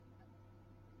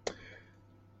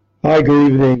Hi,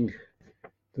 good evening.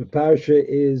 The parsha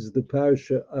is the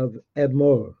parsha of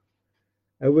Emor,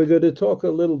 and we're going to talk a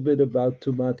little bit about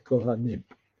Tumat Kohanim.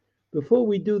 Before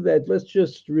we do that, let's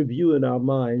just review in our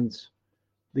minds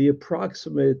the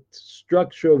approximate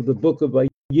structure of the book of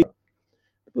Vayikra.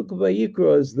 The book of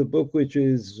Vayikra is the book which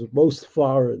is most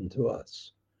foreign to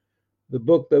us, the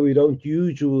book that we don't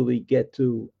usually get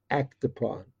to act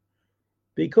upon,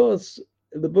 because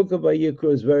the book of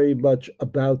Vayikra is very much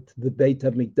about the Beit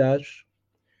HaMikdash.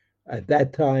 At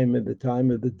that time, in the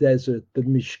time of the desert, the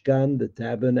Mishkan, the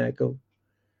tabernacle.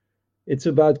 It's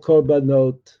about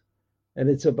Korbanot, and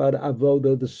it's about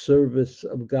Avodah, the service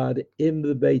of God in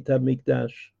the Beit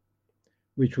HaMikdash,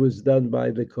 which was done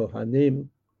by the Kohanim,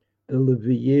 the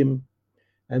Leviyim,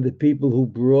 and the people who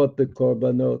brought the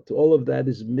Korbanot. All of that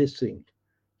is missing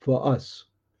for us.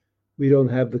 We don't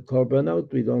have the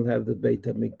Korbanot, we don't have the Beit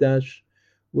HaMikdash.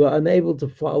 We're unable to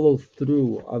follow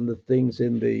through on the things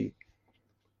in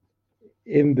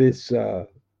this uh,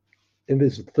 in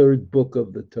this third book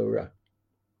of the Torah.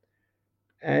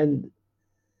 And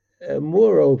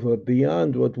moreover,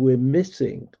 beyond what we're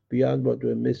missing in,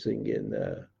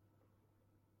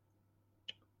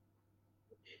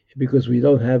 because we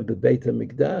don't have the Beit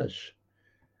HaMikdash,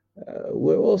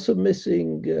 we're also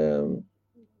missing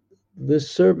the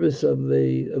service of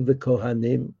the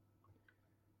Kohanim,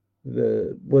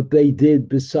 the what they did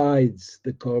besides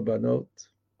the Korbanot,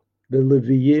 the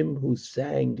Leviyim who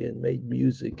sang and made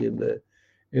music in the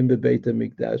Beit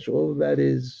HaMikdash. All of that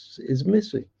is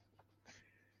missing.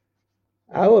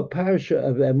 Our parsha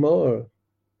of Emor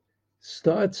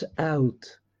starts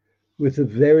out with a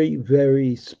very,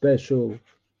 very special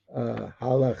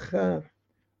halacha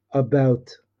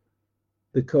about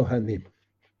the Kohanim.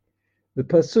 The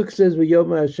pasuk says,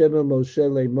 "V'yom Hashem el Moshe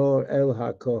lemor el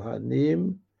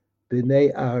haKohanim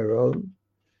b'nei Aaron."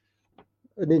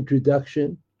 An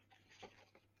introduction.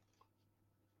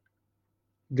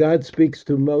 God speaks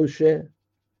to Moshe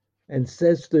and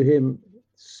says to him,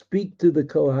 "Speak to the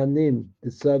Kohanim,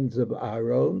 the sons of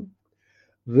Aaron.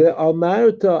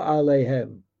 Ve'amarta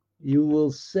alehem." You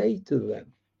will say to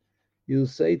them. You'll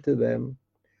say to them,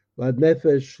 La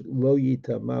nefesh lo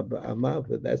yitama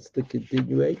ba'amav. That's the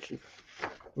continuation.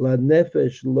 La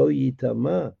nefesh lo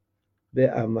yitama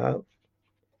be'amav.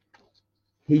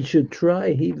 He should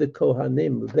try, the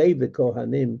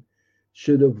Kohanim,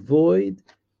 should avoid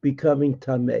becoming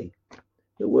tameh.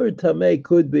 The word tameh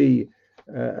could be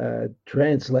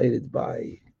translated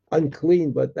by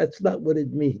unclean, but that's not what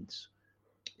it means.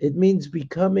 It means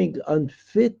becoming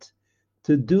unfit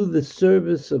to do the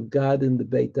service of God in the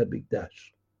Beit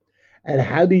HaMikdash. And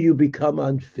how do you become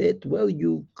unfit? Well,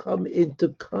 you come into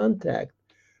contact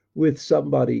with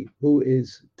somebody who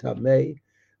is tameh.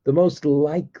 The most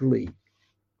likely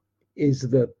is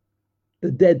the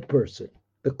dead person,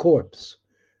 the corpse.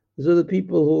 So the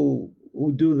people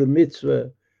who do the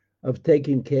mitzvah of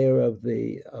taking care of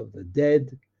the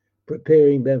dead,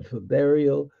 preparing them for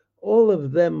burial, all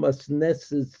of them must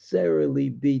necessarily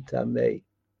be tameh.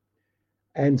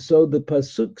 And so the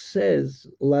pasuk says,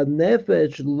 "La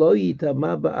nefesh lo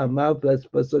yitama ba'amav." That's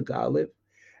pasuk aleph,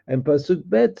 and pasuk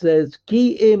bet says,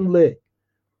 "Ki im le."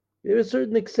 There are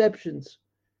certain exceptions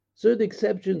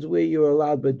where you're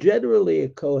allowed, but generally a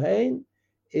kohen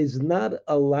is not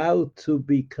allowed to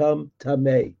become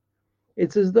tameh.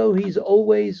 It's as though he's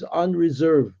always on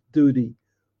reserve duty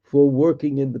for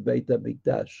working in the Beit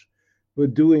Hamikdash, for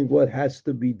doing what has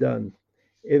to be done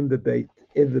in the Beit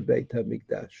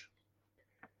Hamikdash.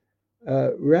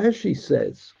 Rashi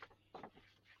says,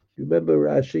 you remember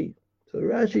Rashi? So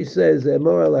Rashi says,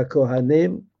 Emor ala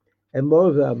kohanim,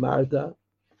 Emor ve'amarta.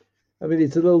 I mean,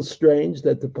 it's a little strange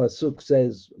that the pasuk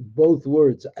says both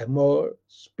words, Emor,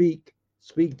 speak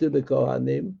to the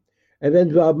kohanim, and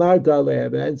then ve'amarta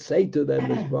alehem, and say to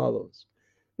them as follows.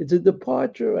 It's a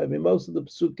departure. I mean, most of the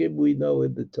psukim we know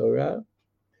in the Torah.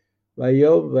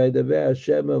 Vayom vaydaber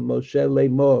Hashem el Moshe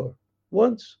lemor.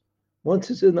 Once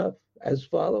is enough, as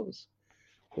follows.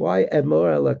 Why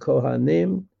Emor ala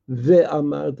Kohanim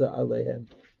ve'amarta alehem?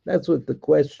 That's what the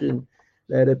question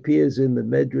that appears in the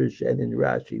Medrash and in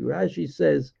Rashi. Rashi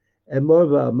says, Emor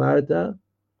ve'amarta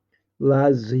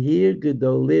lazhir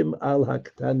gedolim al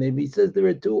haktanim. He says there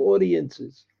are two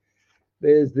audiences.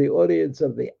 There's the audience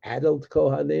of the adult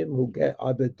Kohanim who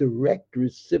are the direct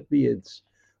recipients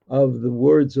of the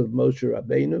words of Moshe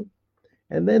Rabbeinu.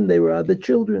 And then there are the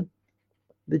children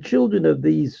of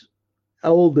these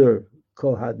older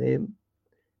Kohanim,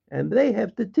 and they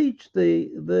have to teach the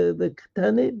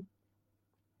Ketanim.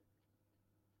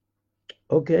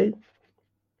 Okay.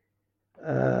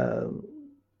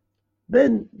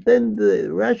 Then the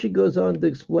Rashi goes on to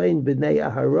explain Bnei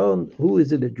Aharon, who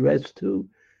is it addressed to?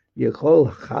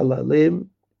 Yechol Chalalim,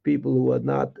 people who are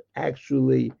not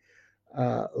actually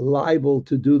liable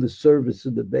to do the service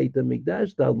of the Beit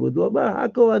HaMikdash. Talmud Lomar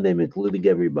HaKohanim, including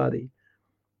everybody.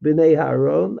 Bnei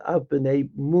Haron, Af Bnei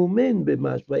Mumin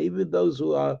B'mashma, even those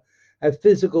who have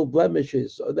physical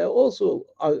blemishes, so they also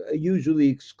are usually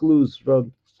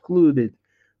excluded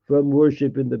from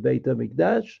worship in the Beit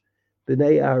HaMikdash.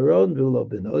 Bnei Aaron, V'lo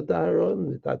Benot Aaron,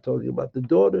 we're not talking about the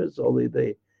daughters, only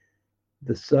the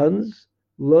sons.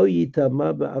 Lo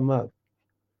Yitama Ba'amav.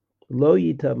 Lo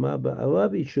Yitama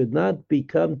Ba'amav, he should not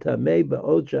become Tamei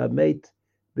Ba'od Sha'amet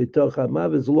B'toch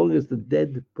Hamav, as long as the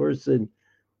dead person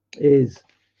is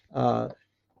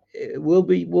will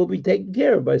be taken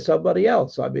care of by somebody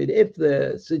else. I mean, if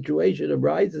the situation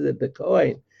arises that the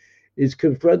Kohen is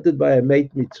confronted by a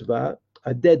mate mitzvah,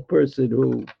 a dead person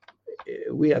who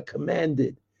we are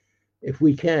commanded, if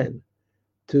we can,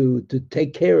 to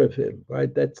take care of him,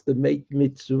 right? That's the mate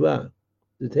mitzvah,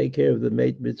 to take care of the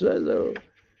mate mitzvah.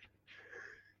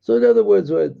 So in other words,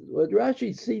 what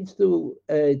Rashi seems to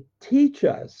teach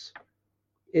us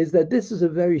is that this is a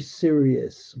very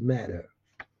serious matter.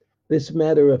 This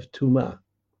matter of Tumah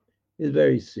is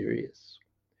very serious.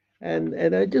 And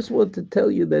I just want to tell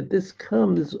you that this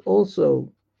comes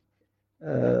also,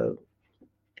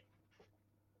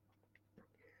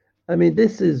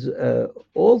 this is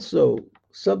also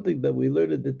something that we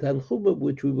learned in the Tanchuma,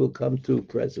 which we will come to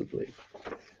presently.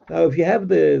 Now, if you have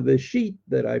the sheet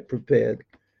that I prepared,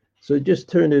 so just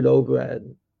turn it over,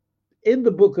 and in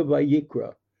the book of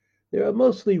Vayikra, there are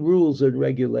mostly rules and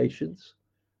regulations,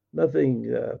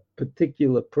 nothing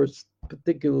particularly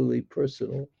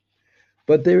personal.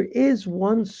 But there is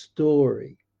one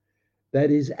story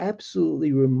that is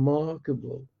absolutely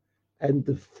remarkable and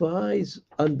defies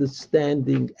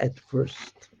understanding at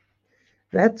first.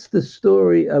 That's the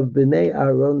story of Bnei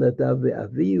Aaron Nadav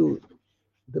Avihu,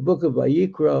 the book of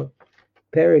Vayikra,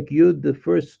 Perek Yud, the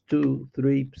first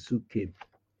 2-3 psukim.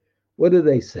 What do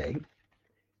they say?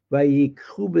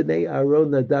 Vayikhu Bnei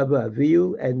Aaron Nadav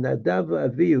Avihu, and Nadav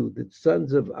Avihu, the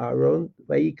sons of Aaron,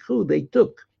 Vayikhu, they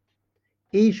took.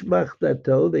 Ish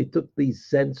Machdato, they took these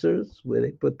censers where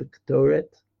they put the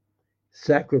Ketoret,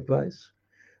 sacrifice.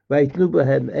 Vayitnu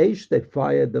Bahem Eish, they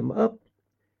fired them up.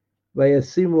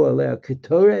 Vayasimu Alei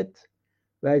Ketoret,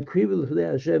 Vayakrivu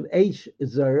L'fnei Hashem Eish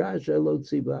Zara Shelo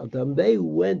Tzibah Adam. They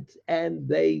went and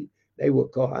they were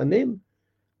Kohanim,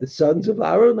 the sons of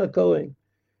Aaron are Kohen,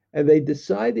 and they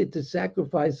decided to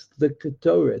sacrifice the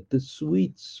Ketoret, the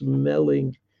sweet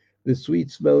smelling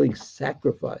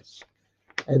sacrifice.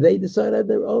 And they decided on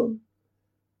their own.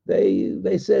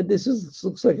 They said, this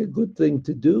looks like a good thing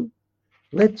to do.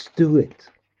 Let's do it.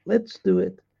 Let's do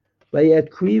it.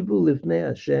 Vayakrivu L'fnei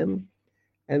Hashem,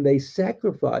 and they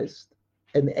sacrificed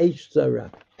an Eish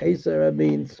Zara. Eish Zara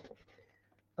means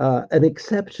an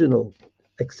exceptional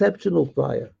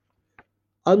fire,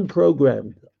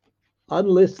 unprogrammed,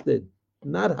 unlisted,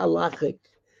 not halachic,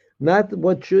 not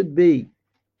what should be.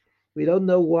 We don't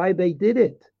know why they did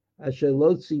it. Asher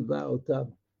lo tziva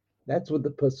otam. That's what the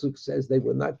pasuk says. They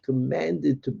were not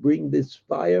commanded to bring this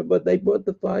fire, but they brought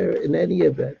the fire in any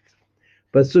event.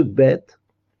 Pasuk bet.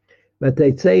 But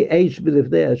they say eish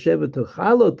b'lifnei Hashem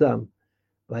v'tochal otam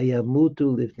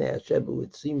v'yamutu lifnei Hashem.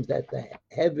 It seems that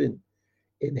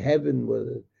in heaven,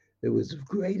 there was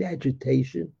great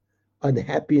agitation,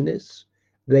 unhappiness.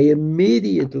 They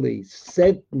immediately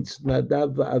sentenced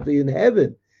Nadav Avihu in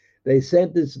heaven. They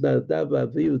sentenced Nadav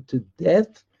Avihu to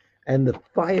death, and the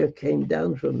fire came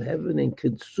down from heaven and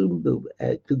consumed them.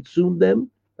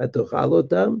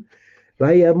 V'tochalotam,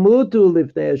 v'yamutu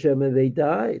lifnei Hashem, and they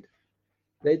died.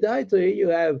 They died. So here you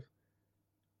have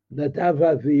Nadav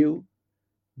Avihu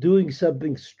doing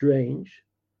something strange,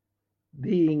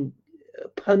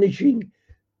 punishing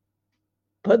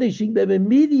them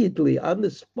immediately on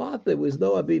the spot. There was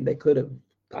no, they could have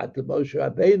gone to Moshe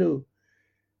Rabbeinu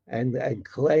and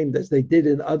claimed, as they did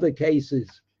in other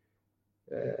cases,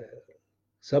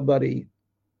 somebody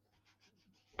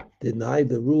denied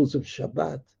the rules of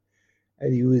Shabbat,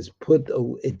 and he was put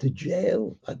into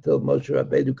jail until Moshe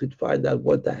Rabbeinu could find out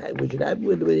what should happen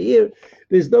with him. Here,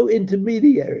 there's no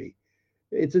intermediary.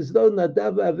 It's as though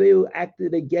Nadav Avihu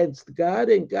acted against God,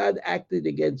 and God acted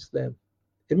against them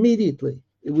immediately.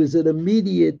 It was an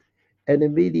immediate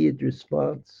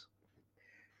response.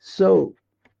 So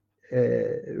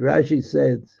Rashi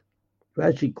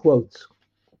quotes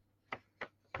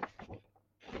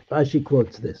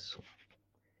this.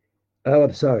 Oh,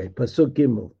 I'm sorry. Pasuk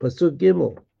Gimel.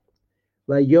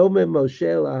 Vayomem Moshe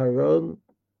Aaron,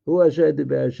 hu asher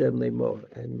diber Hashem lemor.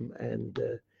 And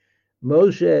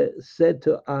Moshe said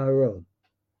to Aaron,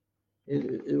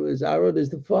 it was Aaron is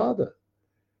the father.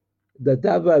 The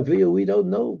Davaviya, we don't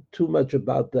know too much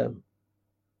about them,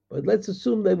 but let's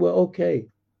assume they were okay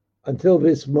until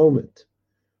this moment.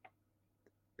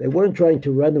 They weren't trying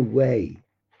to run away.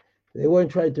 They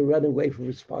weren't trying to run away from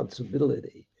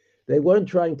responsibility. They weren't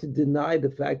trying to deny the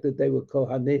fact that they were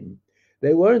Kohanim.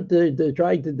 They weren't they're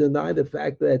trying to deny the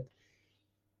fact that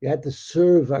you had to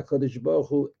serve HaKadosh Baruch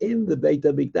Hu in the Beit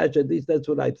HaMikdash. At least that's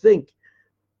what I think.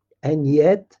 And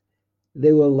yet,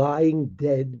 they were lying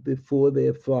dead before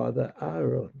their father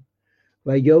Aaron.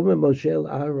 Vayomer Moshe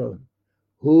Aaron,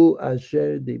 Hu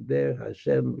Asher Diber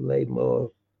Hashem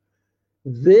Lemor.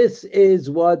 This is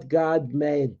what God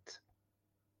meant.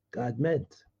 God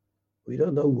meant. We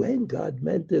don't know when God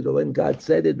meant it or when God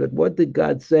said it, but what did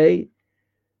God say?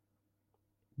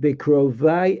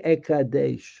 Bikrovai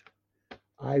ekadesh.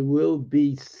 I will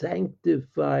be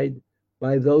sanctified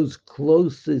by those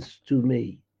closest to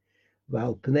me.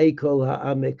 Val pnei kol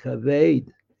ha'am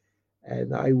ekaved.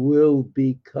 And I will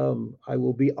be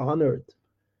honored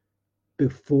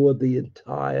before the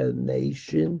entire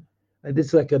nation. And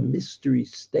it's like a mystery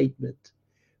statement.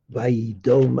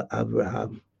 Vayidom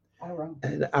Abraham. Aaron.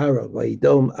 And Aaron,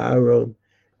 Vayidom Aaron,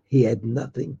 he had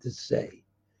nothing to say.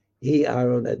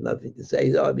 Aaron had nothing to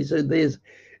say. So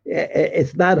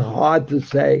it's not hard to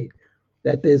say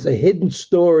that there's a hidden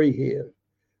story here,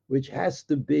 which has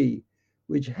to be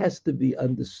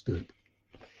understood.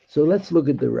 So let's look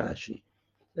at the Rashi.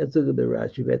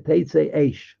 Vateitze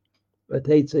Eish.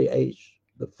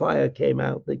 The fire came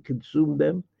out, they consumed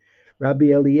them.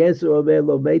 Rabbi Eliezer Omer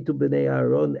lo metu b'nei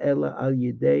Aaron ela al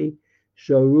yidei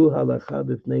shoru halacha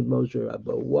b'fnei Moshe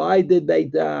Rabbo. Why did they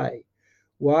die?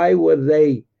 Why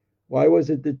was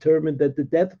it determined that the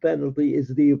death penalty is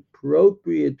the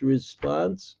appropriate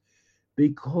response?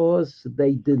 Because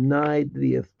they denied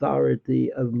the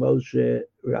authority of Moshe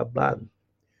Rabban.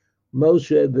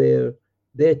 Moshe,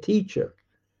 their teacher.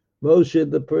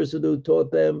 Moshe, the person who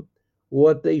taught them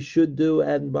what they should do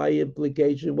and by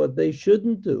implication what they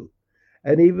shouldn't do.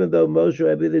 And even though Moshe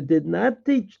Rabbeinu did not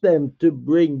teach them to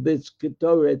bring this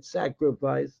Ketoret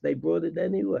sacrifice, they brought it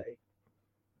anyway.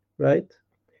 Right?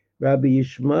 Rabbi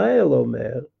Yishmael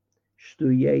Omer,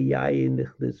 Shtuyei Yayin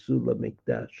Nichnesu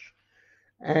LaMikdash.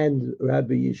 And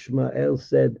Rabbi Yishmael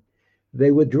said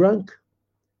they were drunk.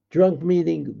 Drunk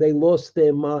meaning they lost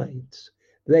their minds.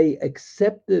 They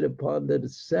accepted upon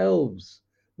themselves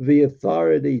the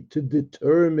authority to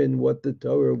determine what the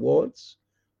Torah wants,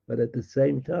 but at the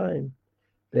same time,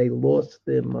 they lost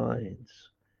their minds.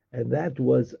 And that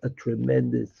was a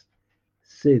tremendous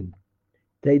sin.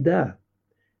 Teda,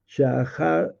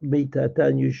 sha'achar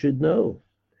mitatan, you should know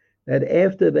that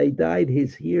after they died,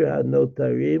 his hir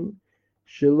hanotarim,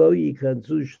 shelo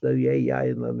yikanzu shtarei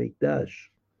yayin lamikdash.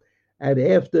 And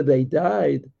after they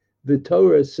died, the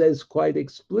Torah says quite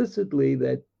explicitly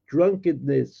that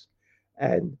drunkenness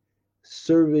and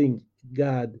serving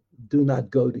God do not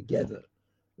go together.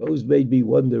 Those made me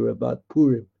wonder about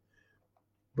Purim,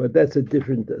 but that's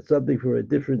something for a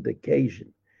different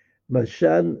occasion.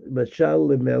 Mashal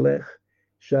lemelech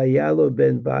shayalo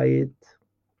ben bayit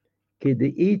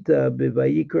kideita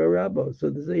b'vayikra rabbo.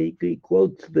 So he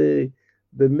quotes the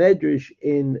Medrash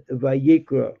in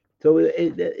Vayikra. So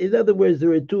in other words,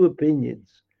 there are two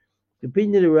opinions. The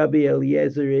opinion of Rabbi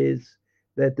Eliezer is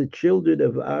that the children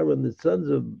of Aaron, the sons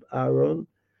of Aaron,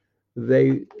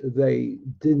 they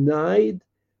denied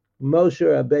Moshe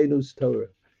Rabbeinu's Torah.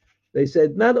 They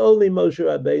said not only Moshe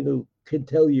Rabbeinu can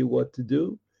tell you what to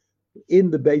do in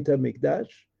the Beit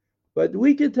HaMikdash, but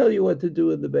we can tell you what to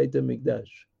do in the Beit HaMikdash.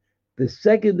 The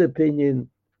second opinion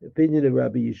of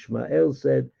Rabbi Yishmael,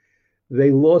 said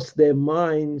they lost their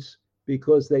minds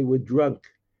because they were drunk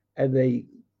and they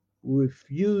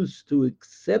refused to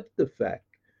accept the fact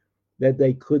that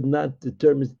they could not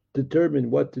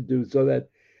determine what to do, so that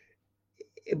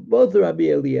both Rabbi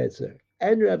Eliezer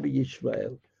and Rabbi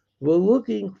Yishmael were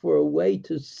looking for a way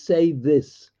to say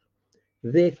this.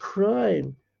 Their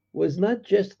crime was not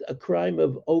just a crime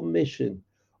of omission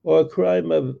or a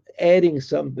crime of adding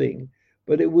something,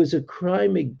 but it was a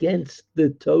crime against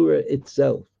the Torah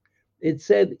itself. It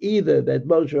said either that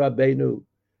Moshe Rabbeinu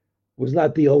was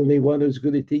not the only one who's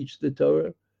going to teach the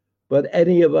Torah, but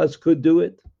any of us could do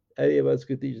it. Any of us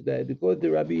could teach that. According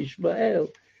to Rabbi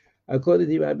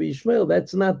Yishmael,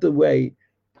 that's not the way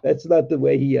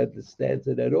he understands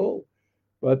it at all.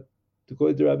 But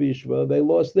according to Rabbi Yishmael, they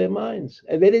lost their minds.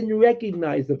 And they didn't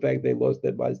recognize the fact they lost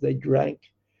their minds. They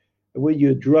drank. And when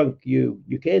you're drunk, you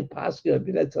can't paskin. I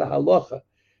mean, that's a halacha.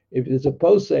 If there's a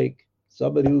posek,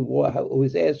 somebody who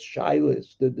is asked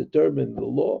shilas to determine the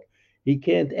law, He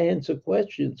can't answer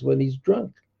questions when he's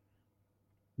drunk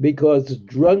because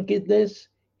drunkenness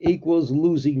equals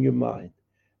losing your mind.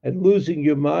 And losing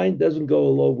your mind doesn't go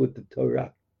along with the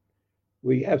Torah.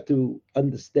 We have to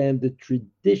understand the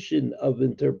tradition of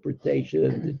interpretation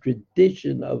and the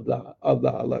tradition of the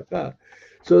halakha.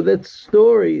 So that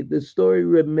story, the story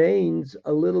remains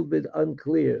a little bit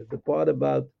unclear. The part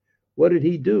about what did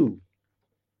he do?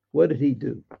 What did he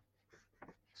do?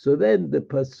 So then the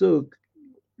pasuk,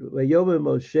 Vayomer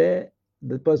Moshe,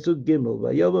 the pasuk Gimel,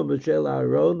 Vayomer Moshe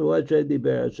Aaron, V'asher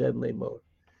diber Hashem lemor.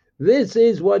 This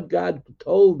is what God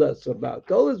told us about.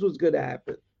 Told us what's going to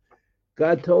happen.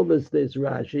 God told us this,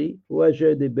 Rashi,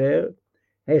 V'asher diber,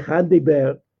 Hechan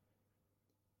diber.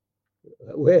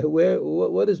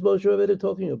 What is Moshe Rabbeinu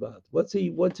talking about? What's he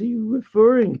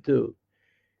referring to?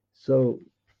 So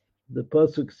the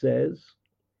pasuk says,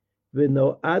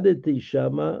 "V'no'adeti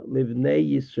shama livnei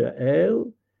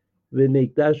Yisrael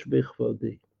v'nikdash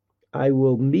b'chvodi." I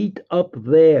will meet up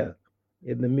there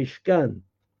in the Mishkan,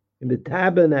 in the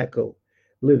tabernacle,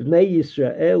 livnei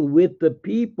Yisrael, with the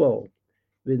people,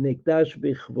 v'nikdash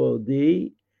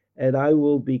b'chvodi, and I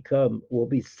will be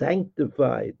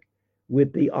sanctified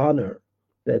with the honor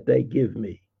that they give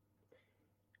me.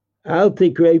 Al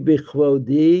tikrei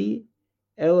b'chvodi,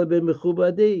 ela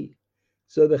b'mechubadi.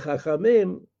 So the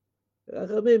Chachamim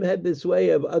had this way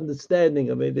of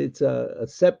understanding. I mean, it's a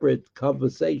separate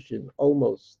conversation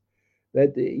almost.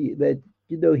 That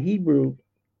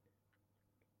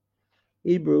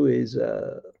Hebrew is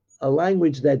a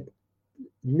language that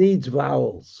needs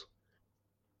vowels.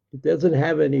 It doesn't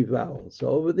have any vowels. So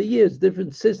over the years,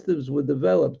 different systems were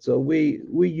developed. So we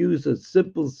use a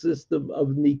simple system of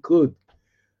nikud.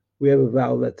 We have a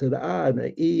vowel that's an a and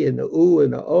an e and an u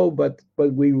and an o, but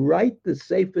we write the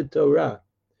Sefer Torah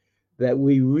that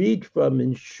we read from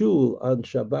in shul on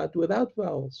Shabbat without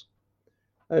vowels.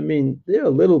 I mean, there are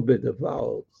a little bit of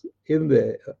vowels in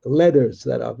the letters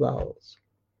that are vowels.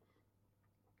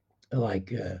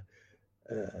 Like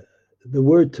the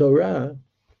word Torah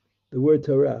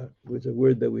was a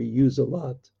word that we use a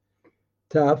lot.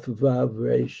 Taf, Vav,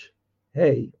 Resh,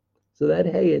 Hey. So that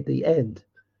Hey at the end,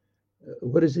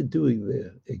 what is it doing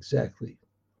there exactly?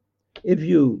 If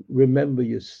you remember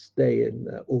your stay in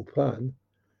Ulpan,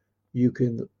 you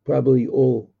can probably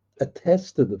all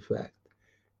attest to the fact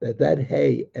that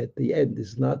Hey at the end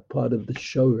is not part of the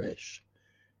Shoresh.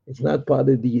 It's not part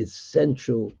of the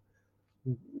essential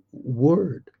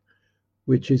word,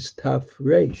 which is Taf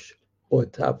Resh or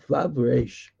Taf Vav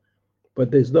Resh, but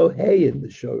there's no Hey in the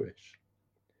Shoresh.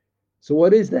 So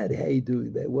what is that Hey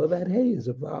doing there? Well, that Hey is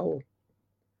a vowel.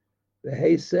 The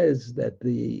Hey says that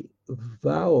the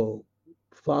vowel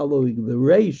following the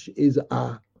Resh is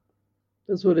Ah.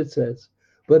 That's what it says.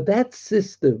 But that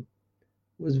system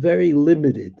was very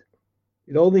limited.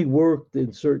 It only worked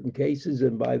in certain cases,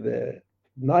 and by the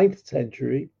 9th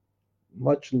century,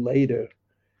 much later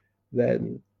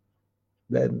than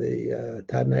the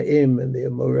Tanaim and the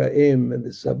Amoraim and the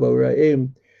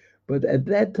Saboraim. But at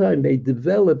that time, they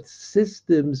developed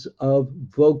systems of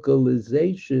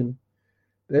vocalization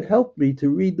that helped me to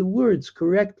read the words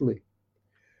correctly.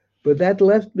 But that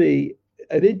left me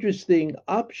an interesting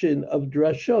option of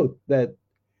drashot, that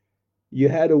you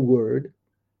had a word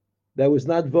that was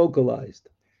not vocalized.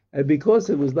 And because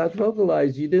it was not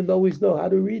vocalized, you didn't always know how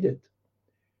to read it.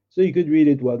 So you could read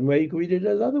it one way, you could read it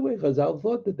another way. Chazal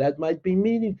thought that might be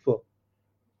meaningful.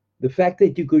 The fact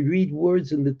that you could read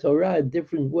words in the Torah in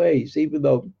different ways, even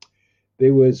though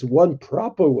there was one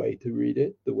proper way to read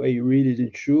it, the way you read it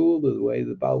in shul, or the way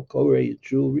the Baal Koreh in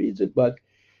shul reads it, but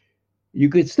you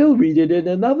could still read it in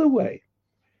another way.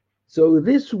 So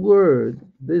this word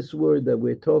that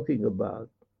we're talking about,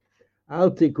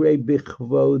 Al tikrei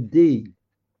bichvodi,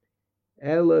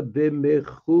 ela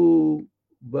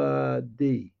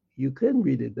b'mechubadi. You can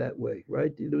read it that way,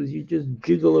 right? You just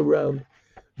jiggle around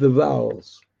the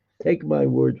vowels. Take my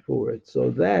word for it. So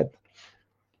that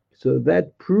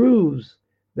proves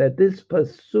that this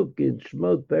pasuk in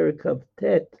Shemot Perikav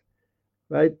Tet,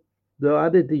 right?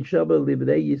 Do'adeti shama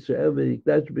livnei Yisrael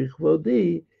v'nikdash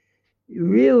b'chvodi,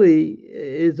 really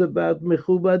is about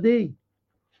mechubadi.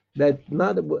 That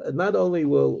not only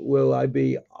will I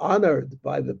be honored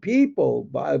by the people,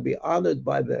 but I'll be honored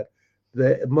by the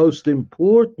most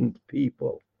important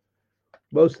people.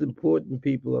 Most important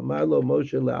people. Amalo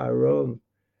Moshe LaAaron.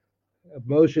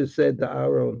 Moshe said to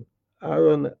Aaron,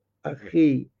 Aaron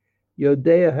Achi,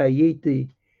 Yodea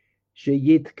Hayiti,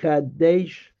 Sheyit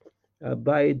Kadesh,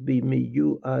 Abayit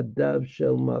Bimiyu Adav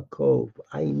Shel Makov.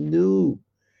 I knew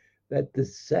that the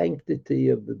sanctity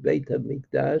of the Beit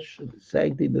HaMikdash, the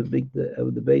sanctity of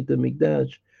the Beit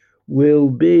HaMikdash will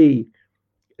be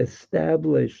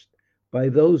established by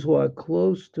those who are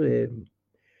close to him.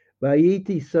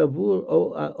 Vayiti savur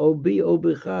obi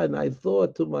obicha, and I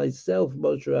thought to myself,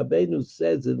 Moshe Rabbeinu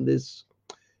says in this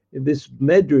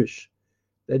medrash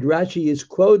that Rashi is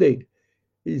quoting.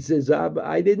 He says,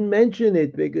 I didn't mention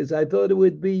it because I thought it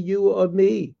would be you or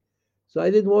me. So I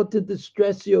didn't want to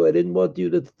distress you. I didn't want you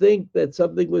to think that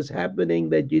something was happening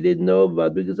that you didn't know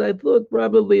about, because I thought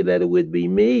probably that it would be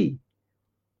me.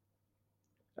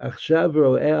 Rashi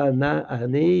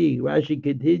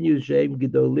continues, Shem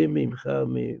gedolim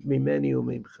mimeni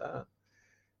umimcha.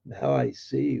 Now I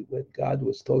see when God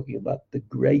was talking about the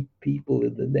great people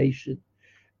in the nation,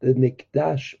 the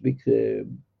Mikdash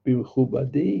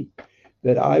b'mechubadi,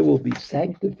 that I will be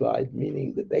sanctified,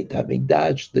 meaning the Beit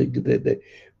HaMikdash, the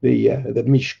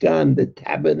Mishkan, the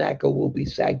tabernacle will be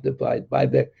sanctified by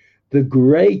the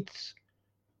greats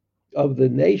of the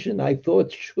nation. I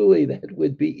thought surely that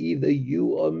would be either you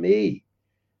or me.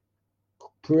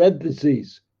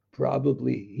 Parentheses,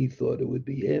 probably he thought it would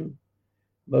be him,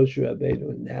 Moshe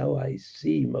Rabbeinu. Now I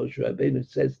see, Moshe Rabbeinu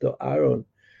says to Aaron,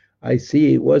 I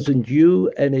see it wasn't you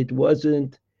and it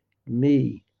wasn't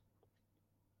me.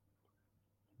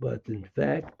 But in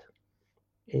fact,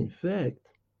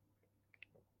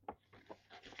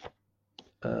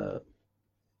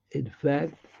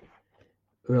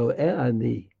 Ro'eh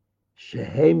ani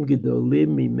shehem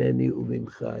gedolim mimeni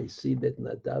uvimcha. I see that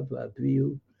Nadav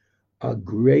Avihu are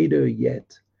greater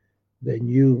yet than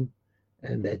you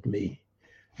and that me.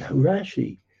 Now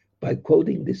Rashi, by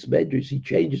quoting this medrash, he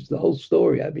changes the whole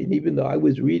story. I mean, even though I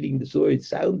was reading the story, it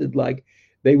sounded like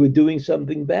they were doing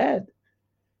something bad.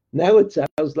 Now it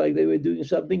sounds like they were doing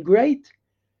something great.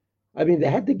 I mean, they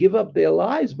had to give up their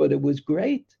lives, but it was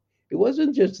great. It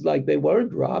wasn't just like they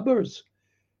weren't robbers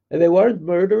and they weren't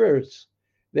murderers.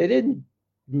 They didn't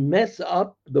mess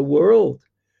up the world,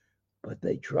 but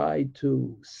they tried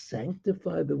to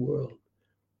sanctify the world.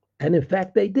 And in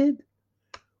fact, they did.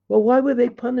 Well, why were they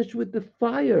punished with the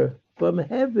fire from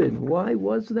heaven? Why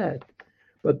was that?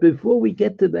 But before we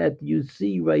get to that, you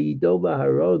see,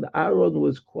 Aaron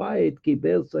was quiet,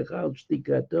 kibel sachar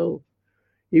shtikato.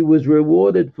 He was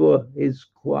rewarded for his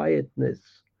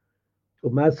quietness.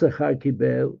 Umasachar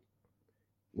kibel.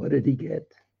 What did he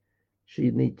get?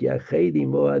 Shinityahed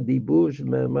imo adibur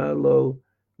shemamar lo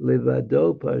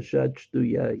levado parshat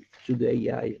shudei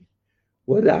yayin.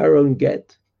 What did Aaron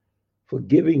get for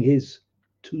giving his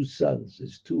two sons,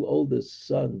 his two oldest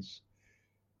sons,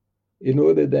 in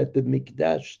order that the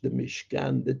Mikdash, the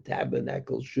Mishkan, the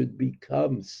tabernacle should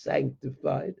become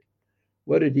sanctified?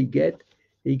 What did he get?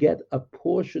 He got a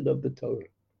portion of the Torah.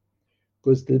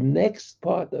 Because the next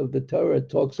part of the Torah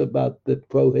talks about the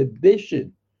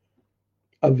prohibition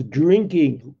of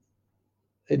drinking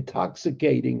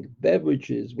intoxicating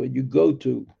beverages when you go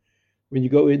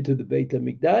into the Beit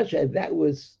HaMikdash, and that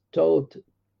was told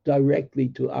directly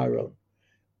to Aaron.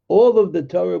 All of the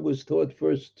Torah was taught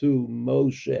first to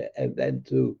Moshe and then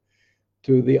to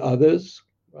the others,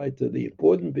 right? To the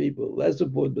important people, less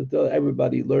important, but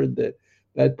everybody learned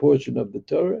that portion of the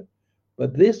Torah.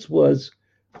 But this was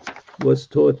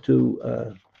taught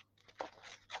to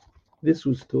it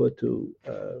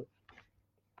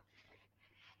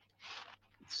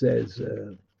says,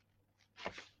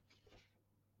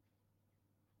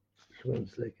 1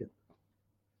 second.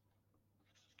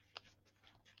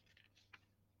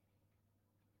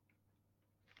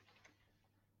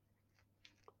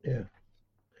 Yeah.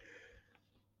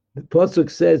 The Pasuk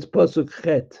says, Pasuk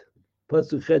Chet,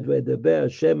 Ve'edaber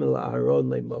Hashem el Aaron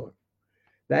lemor.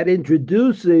 That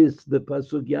introduces the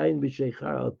Pasuk Yain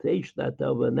v'sheichar al teish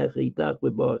natav v'nech itach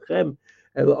v'borachem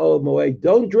el Or Moed.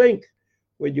 Don't drink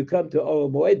when you come to Or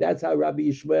Moed. That's how Rabbi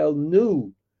Yishmael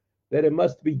knew that it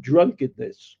must be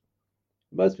drunkenness.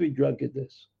 It must be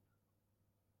drunkenness.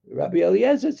 Rabbi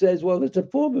Eliezer says, well, it's a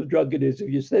form of drunkenness.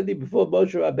 If you're standing before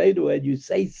Moshe Rabbeinu and you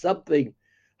say something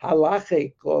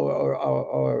halachic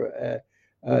or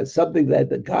something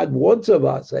that God wants of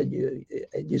us, and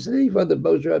you say in front of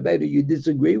Moshe Rabbeinu, you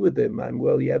disagree with him, and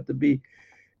well, you have to be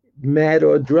mad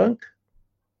or drunk.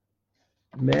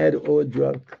 Mad or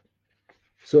drunk.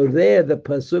 So there, the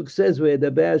pasuk says,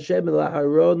 "Ve'edaber Hashem el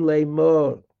Aaron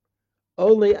lemor."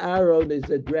 Only Aaron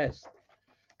is addressed,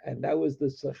 and that was the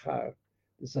Sachar.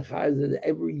 The Sachar is that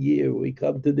every year we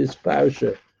come to this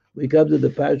parsha. We come to the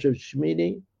parsha of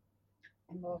Shmini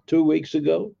 2 weeks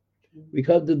ago. We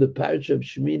come to the parsha of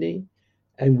Shmini,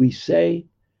 and we say,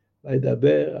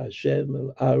 "Vaydaber Hashem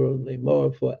el Aaron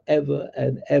lemor," forever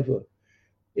and ever.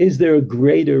 Is there a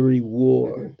greater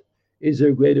reward? Is there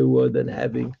a greater reward than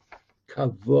having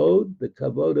kavod, the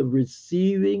kavod of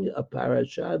receiving a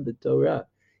parasha, the Torah?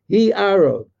 He,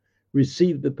 Aaron,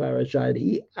 received the parasha,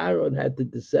 and Aaron, had to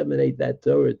disseminate that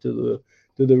Torah to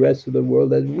the rest of the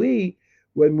world. And we,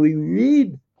 when we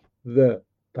read the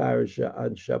parasha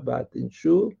on Shabbat in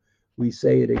Shul, we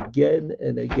say it again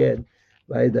and again.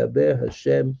 Vaydaber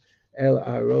Hashem el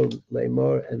Aaron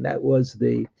lemor, and that was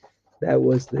the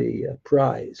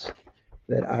prize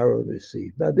that Aaron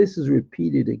received. Now this is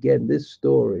repeated again. This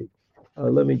story.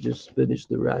 Let me just finish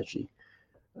the Rashi.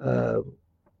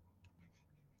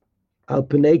 Al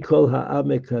Pnei Kol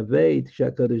Ha'amek Haveit,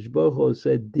 Shakadosh Baruch Hu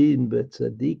said Din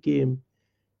Betzadikim,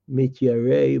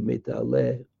 Mityarei,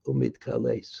 Mitaleh,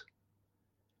 Umitkales.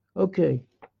 Okay,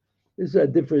 this is a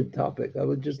different topic. I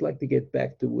would just like to get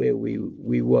back to where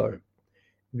we were.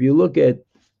 If you look at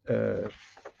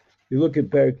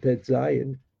Perek Tet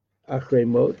Zayin, Achrei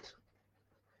Mot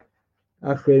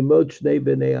Shnei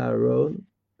Bnei Aaron,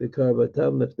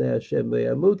 B'karvatam Lefnei Hashem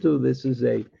Le'yamutu. This is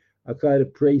a kind of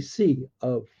précis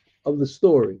of the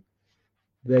story.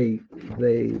 They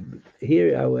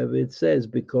here, however, it says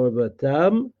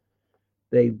B'karvatam,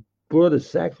 they brought a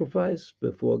sacrifice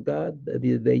before God,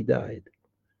 and they died.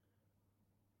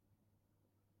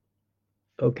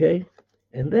 Okay,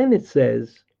 and then it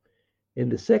says in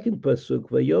the second pasuk,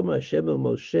 Vayom Hashem el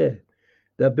Moshe,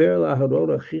 Daber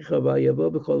l'Aharon achicha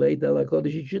v'yavo b'kol eit al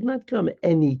hakodesh. You should not come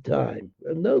any time.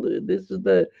 No, this is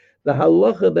the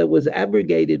halacha that was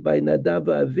abrogated by Nadav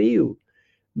Avihu.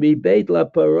 Mi beit la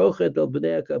parochet al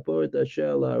bnei hakaporet asher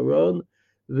al Aaron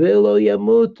v'lo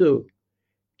yamutu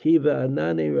ki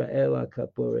v'anani ra'el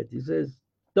hakaporet. He says,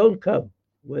 don't come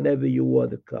whenever you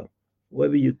want to come,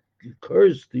 whenever you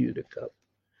occurs to you to come.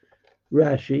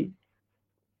 Rashi.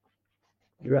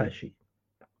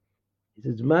 He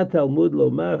says, Ma Talmud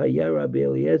Lomar Haya Rabbi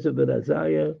Eliezer ben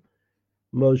Azariah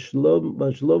Moshlo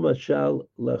Mashal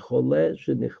Lachole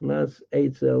Shenichnas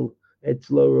Etzlo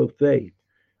Rofei.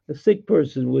 A sick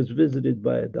person was visited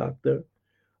by a doctor.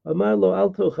 Amar lo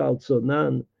al tochal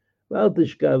tzonan v'al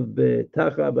tishkav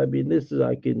betachab. I mean, this is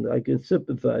I can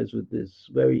sympathize with this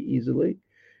very easily.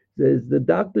 The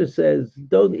doctor says,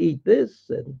 don't eat this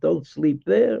and don't sleep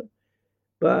there.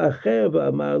 Ba'acher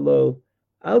v'amar lo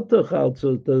al tochal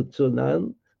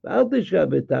tzonan v'al tishkav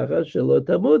betachab shelo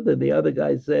tamut. And the other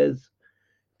guy says,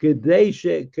 Kedei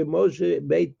shekemoshe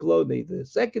beit ploni. The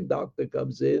second doctor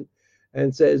comes in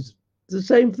and says the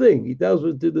same thing. He tells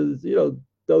him to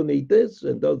don't eat this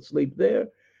and don't sleep there,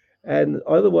 and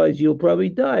otherwise you'll probably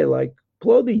die like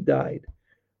Ploni died.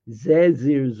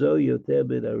 Zezir zo yoter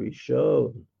min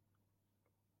harishon.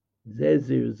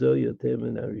 Zezir zo yoter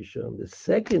min harishon. The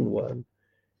second one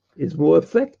is more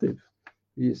effective.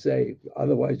 You say,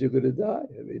 otherwise you're going to die.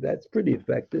 I mean, that's pretty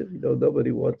effective.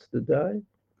 Nobody wants to die.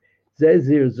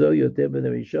 Zezir zo yoter min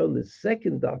harishon. The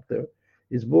second doctor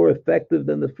is more effective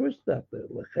than the first doctor.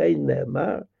 L'chein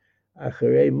ne'emar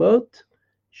acharei mot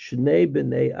shnei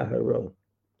b'nei Aharon.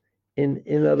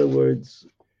 In other words,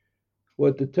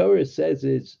 what the Torah says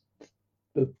is,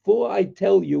 before I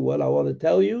tell you what I want to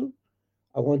tell you,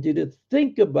 I want you to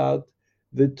think about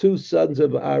the two sons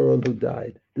of Aaron who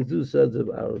died. The two sons of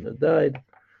Aaron who died.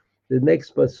 The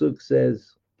next pasuk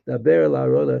says, Daber el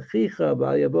Aaron achicha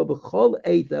v'yavo b'chol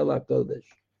eit el hakodesh.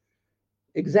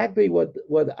 Exactly what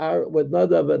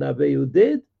Nadav and Avihu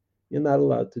did, you're not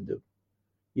allowed to do.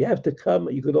 You have to come.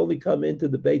 You could only come into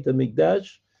the Beit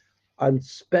HaMikdash on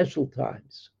special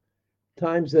times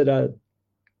that are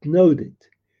noted.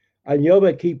 On Yom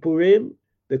Kippurim,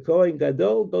 the Kohen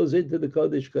Gadol goes into the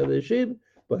Kodesh Kodeshim,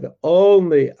 but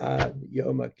only on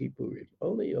Yom Kippurim.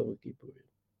 Only Yom Kippurim.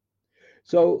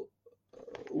 So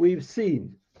we've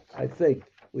seen, I think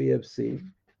we have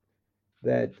seen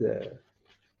that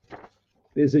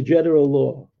there's a general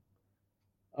law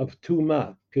of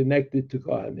Tumah connected to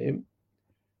Kohanim.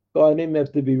 Kohanim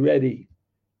have to be ready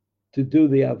to do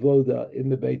the avoda in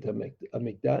the Beit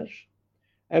HaMikdash.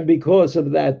 And because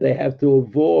of that, they have to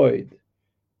avoid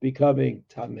becoming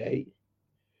tamei,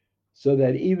 so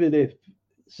that even if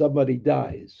somebody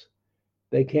dies,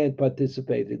 they can't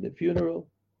participate in the funeral.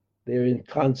 They're in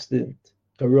constant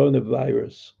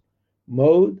coronavirus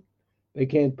mode. They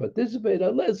can't participate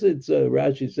unless it's,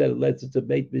 Rashi said, unless it's a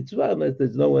beit mitzvah, unless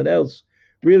there's no one else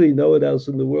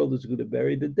in the world is going to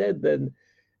bury the dead, then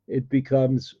it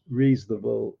becomes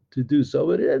reasonable to do so.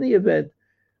 But in any event,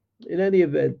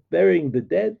 burying the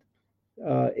dead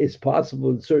is possible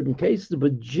in certain cases,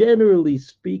 but generally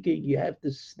speaking, you have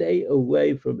to stay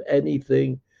away from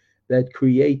anything that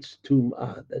creates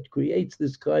tum'ah, that creates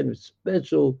this kind of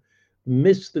special,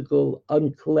 mystical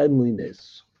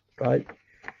uncleanliness, right?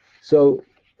 So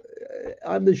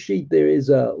on the sheet there is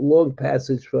a long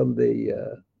passage from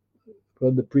the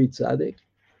Pri Tzaddik,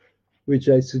 which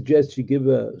I suggest you give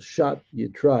a shot, you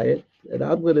try it. and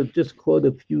I'm going to just quote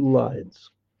a few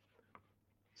lines.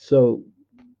 So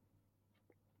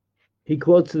he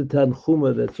quotes the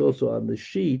Tanchuma that's also on the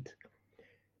sheet,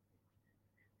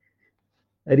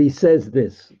 and he says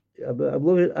this. I'm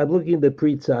looking at the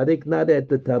Pri Tzaddik, not at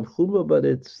the Tanchuma, but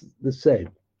it's the same.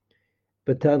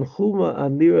 But Tanchuma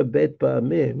Amira Bet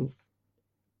Ba'amim,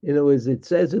 in other words, it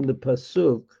says in the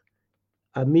Pasuk,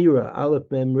 Amira, Aleph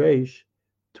Mem Resh,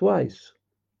 twice,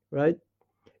 right?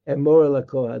 And Mora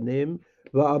LaKohanim,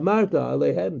 Va'amarta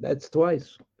Alehem, that's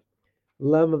twice.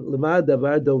 Lama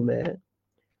Davar Domeh,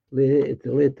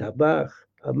 Litabach,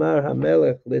 Amar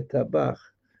HaMelech Litabach.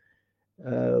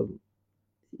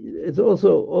 It's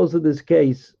also this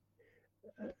case.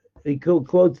 He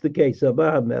quotes the case.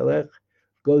 Amar HaMelech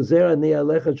Gozer ani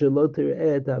alecha shelo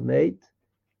tir'eh et hamet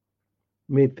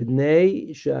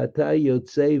mipnei she'ata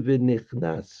yotzei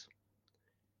v'nichnas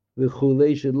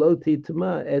v'chulei shelo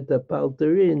titma et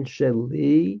hapalterin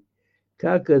sheli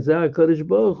כך גזר הקדוש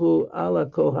ברוך הוא על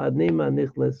הכהנים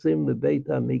הנכנסים לבית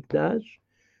המקדש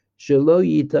שלא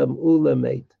יטמאו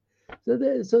למת. So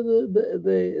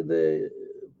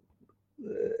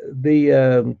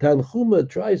the Tanchuma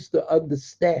tries to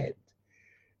understand,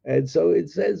 and so it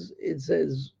says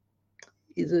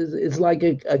it's like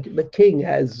the king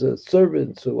has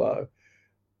servants who are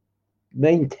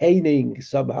maintaining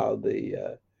somehow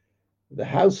the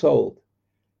household.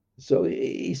 So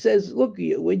he says, look,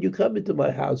 when you come into my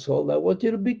household, I want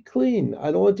you to be clean. I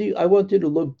want you to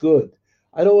look good.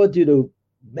 I don't want you to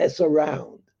mess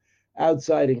around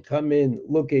outside and come in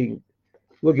looking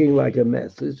like a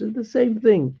mess. It's the same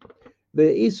thing. The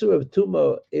Isur of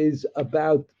Tumah is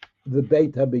about the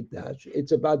Beit HaMikdash.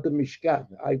 It's about the Mishkan.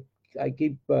 I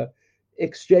keep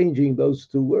exchanging those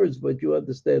two words, but you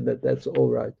understand that that's all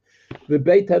right. The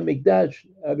Beit HaMikdash,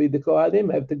 the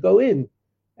Kohanim have to go in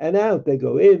and out. They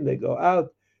go in, they go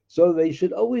out. So they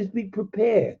should always be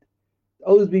prepared.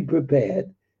 Always be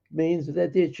prepared means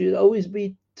that it should always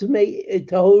be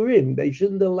tahorim. They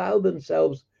shouldn't allow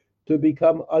themselves to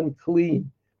become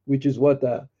unclean, which is what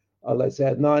let's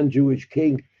say a non-Jewish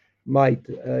king might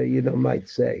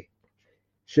say.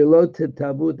 Shalot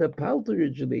tabuta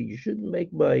palterigely. You shouldn't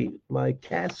make my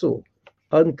castle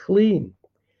unclean.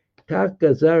 כך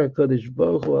גזר הקדוש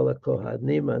ברוך הוא על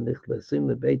הכהנים הנכנסים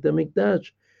לבית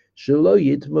המקדש, שלא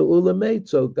יטמאו למת.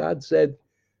 So God said,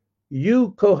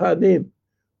 you Kohanim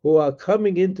who are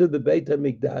coming into the Beit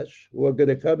HaMikdash, who are going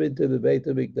to come into the Beit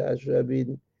HaMikdash,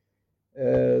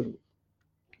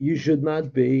 you should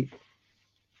not be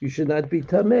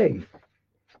tamei.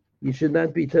 You should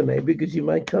not be tamei because you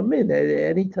might come in at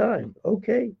any time.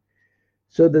 Okay.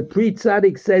 So the Pri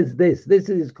Tzaddik says this. This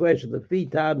is his question. The Fi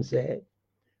Tam said,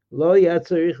 Lo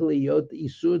yatzarich liyot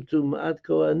isur tumat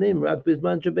kohanim rak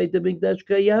bizman shebeit hamikdash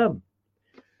kayam.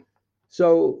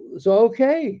 So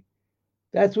okay.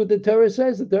 That's what the Torah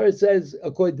says. The Torah says,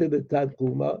 according to the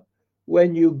Tanchuma,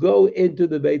 when you go into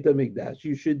the Beit HaMikdash,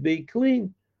 you should be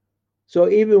clean. So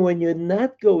even when you're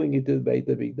not going into the Beit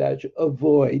HaMikdash,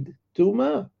 avoid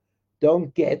Tumah.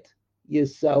 Don't get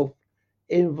yourself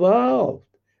involved.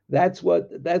 That's what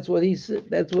he said.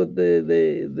 That's what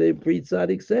the Pri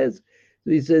Tzaddik says.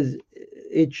 So he says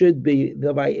it should be,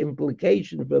 by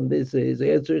implication from this is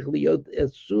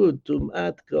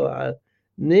Tumat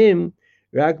Kohanim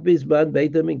Rak Bizman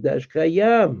Beit HaMikdash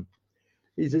Kayam.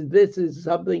 He says this is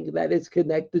something that is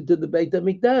connected to the Beit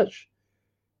HaMikdash.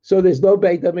 So there's no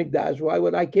Beit HaMikdash. Why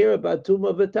would I care about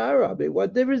Tumah V'Tara?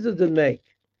 What difference does it make?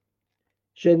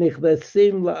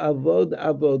 Shenichnasim la'avod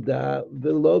avodah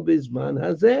v'lo bizman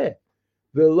hazeh.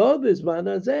 V'lo bizman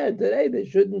hazeh. Today there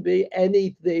shouldn't be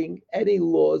any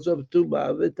laws of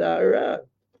Tumah V'Tara.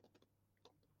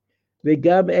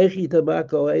 V'gam ech yitama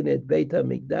kohen et Beit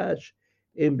HaMikdash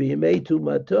in b'yimei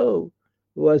tumato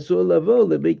u'asur lavo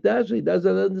le'mikdash. He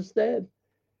doesn't understand.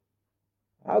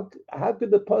 How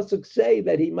could the pasuk say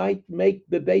that he might make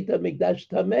the Beit HaMikdash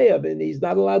tamei? He's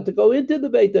not allowed to go into the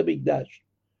Beit HaMikdash.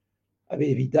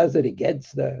 If he does it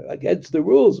against the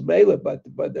rules, Mela, but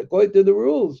according to the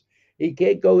rules, he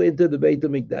can't go into the Beit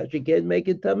HaMikdash. He can't make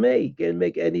it tamei. He can't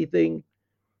make anything.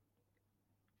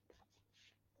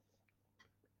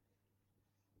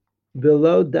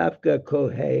 Below Dafka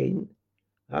Kohen,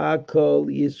 Hakol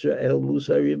Yisrael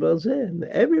Musarim al Zen.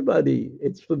 Everybody,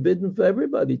 it's forbidden for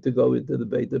everybody to go into the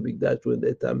Beit HaMikdash when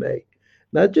they're tamei,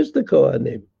 not just the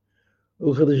Kohanim.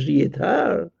 Uchadesh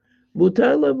Yitar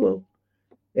Mutar Lavo.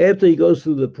 After he goes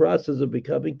through the process of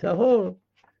becoming tahor,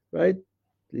 right?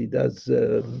 He does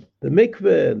the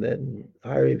mikveh and then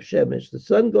Hariv Shemesh. The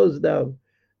sun goes down.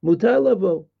 Mutar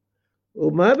lavo.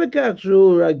 Uma b'kach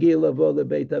shu ragil lavo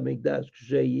lebeit hamikdash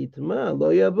k'sheyitma lo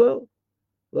yavo.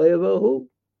 Lo yavo who?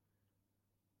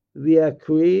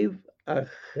 v'yakriv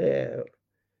acher.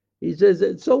 He says,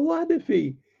 so what if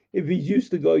he's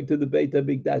used to going to the Beit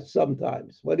HaMikdash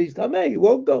sometimes? When he's tamei, he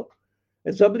won't go,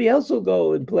 and somebody else will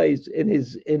go and place in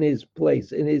his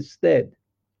place, in his stead.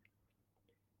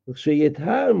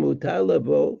 כשיתהר מותר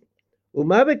לבוא,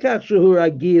 ומה בכך שהוא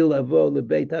רגיל לבוא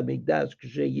לבית המקדש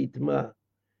כשיטמע?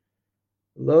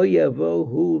 לא יבוא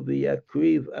הוא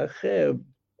ויקריב אחר,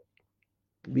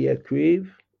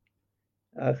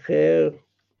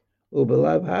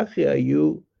 ובלאו הכי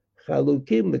היו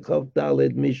חלוקים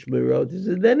לכ"ד משמרות.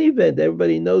 In any event,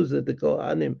 everybody knows that the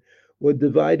Kohanim were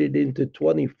divided into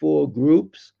 24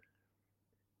 groups,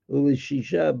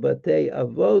 ולשישה בתי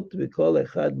אבות, וכל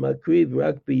אחד מקריב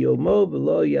רק ביומו,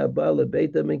 ולא יבא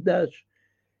לבית המקדש.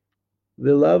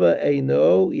 ולמה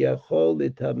אינו יכול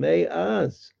לטמא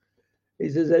אז? He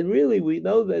says, and really we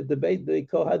know that the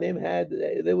Kohanim had,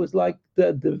 there was like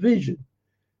the division.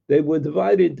 They were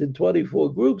divided into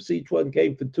 24 groups. Each one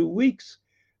came for 2 weeks.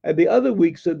 And the other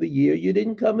weeks of the year, you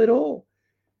didn't come at all.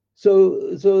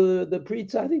 So the Pri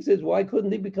Tzaddik says, why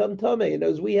couldn't he become Tameh?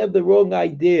 As we have the wrong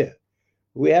idea.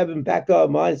 We have in back of our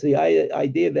minds the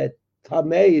idea that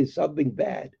Tameh is something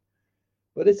bad.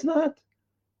 But it's not.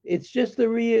 It's just a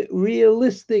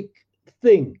realistic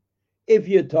thing. If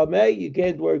you're Tameh, you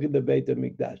can't work in the Beit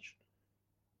HaMikdash.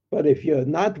 But if you're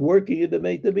not working in the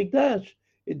Beit HaMikdash,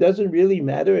 it doesn't really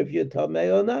matter if you're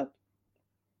Tameh or not.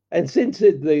 And since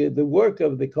the work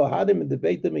of the Kohanim in the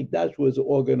Beit HaMikdash was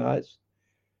organized,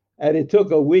 and it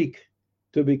took a week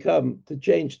to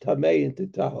change Tameh into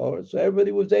Tahor, so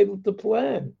everybody was able to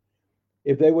plan.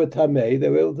 If they were Tameh, they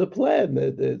were able to plan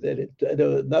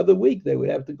that another week they would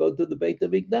have to go to the Beit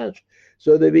HaMikdash.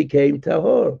 So they became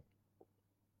Tahor.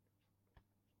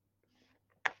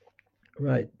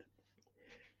 Right.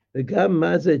 וגם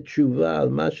מה זה תשובה על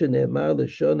מה שנאמר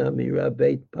לשון אמירה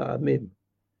בית פעמים.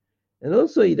 And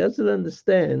also he doesn't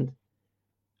understand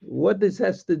what this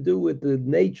has to do with the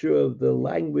nature of the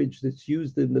language that's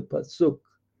used in the pasuk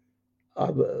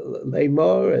of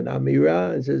Lemor and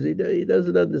Amira, and says he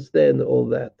doesn't understand all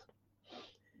that.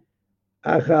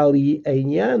 Achal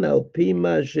einyan al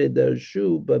pima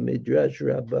shedarshu b'midrash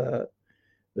rabbah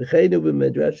v'cheinu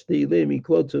b'midrash Tehillim, he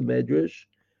quotes a medrash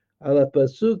al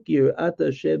pasuk yirat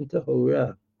Hashem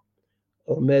tahora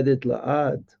omedet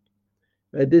la'ad.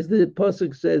 Right, the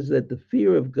pasuk says that the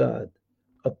fear of God,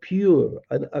 a pure,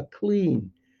 a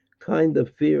clean kind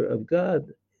of fear of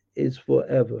God, is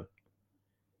forever.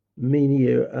 Min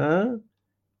yirah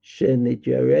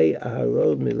shenitjarei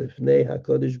Aharon milifnei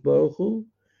Hakadosh Baruch Hu,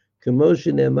 kemo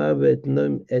shenemar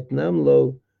v'etnam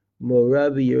lo mora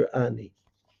v'yirani.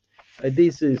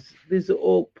 These are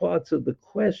all parts of the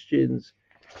questions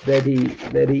that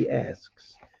he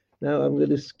asks. Now I'm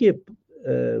going to skip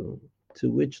to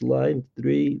which line?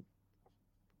 3,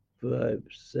 5,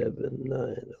 7,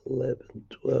 9, 11,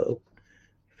 12,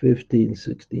 15,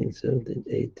 16, 17,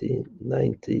 18,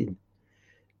 19.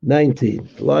 19.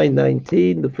 Line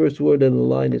 19, the first word in the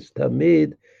line is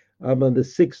Tamid. I'm on the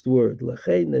 6th word.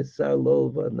 L'chein nesar lo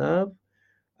vanav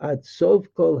ad sof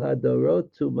kol hadorot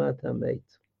tumat hamet.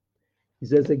 He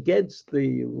says, against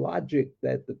the logic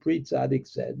that the Pri Tzaddik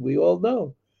said, we all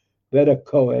know that a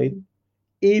Kohen,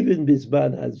 even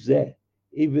Bizman Hazeh,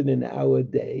 even in our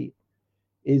day,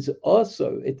 is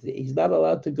also, he's not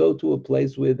allowed to go to a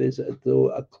place where there's a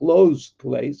closed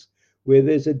place where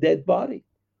there's a dead body.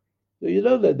 So you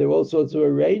know that there are all sorts of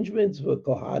arrangements for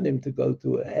Kohanim to go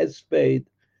to a hesped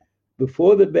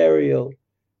before the burial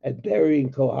and burying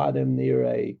Kohanim near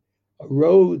a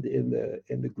road in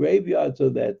the graveyard so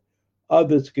that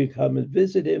others can come and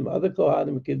visit him, other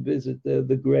Kohanim can visit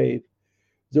the grave.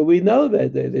 So we know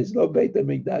that there's no Beit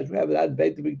HaMikdash. We haven't had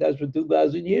Beit HaMikdash for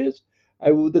 2,000 years.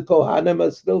 The Kohanim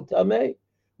are still Tameh.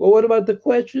 Well, what about the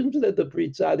questions that the Pri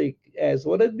Tzaddik asked?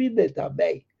 What does it mean they're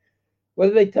Tameh? What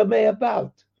are they Tameh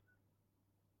about?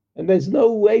 And there's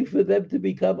no way for them to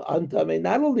become untameh.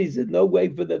 Not only is there no way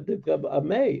for them to become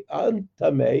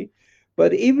untameh,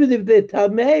 but even if they're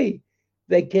tameh,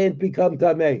 they can't become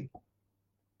tameh.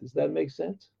 Does that make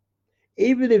sense?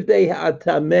 Even if they are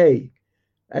tameh,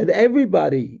 and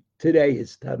everybody today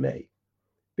is tameh,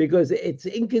 because it's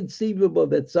inconceivable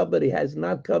that somebody has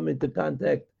not come into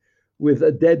contact with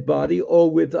a dead body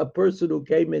or with a person who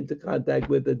came into contact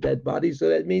with a dead body. So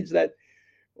that means that,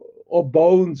 or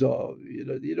bones, or I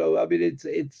mean,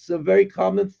 it's a very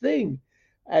common thing,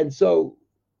 and so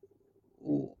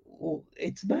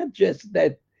it's not just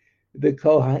that the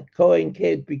Kohen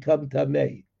can't become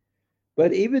tameh,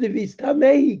 but even if he's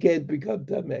tameh, he can't become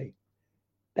tameh.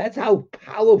 That's how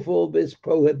powerful this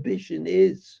prohibition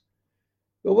is.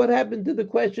 But what happened to the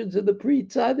questions of the Pri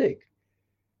Tzaddik?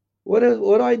 What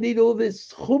do I need all this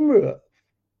chumrah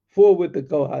for with the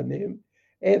Kohanim?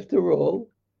 After all,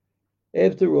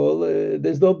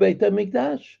 there's no Beit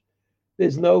HaMikdash.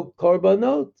 There's no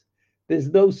korbanot. There's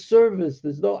no service.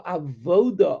 There's no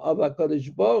avoda of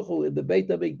HaKadosh Baruch Hu in the Beit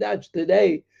HaMikdash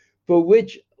today, for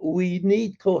which we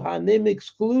need Kohanim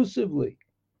exclusively.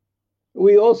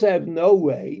 We also have no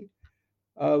way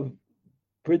of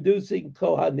producing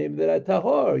Kohanim that are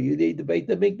tahor. You need the Beit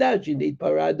HaMikdash. You need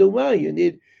paraduma. You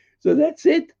need. So that's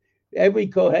it. Every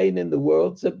Kohen in the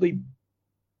world simply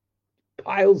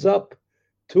piles up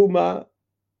tuma,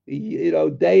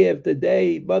 day after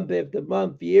day, month after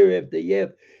month, year after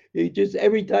year. You just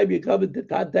every time you come into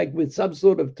contact with some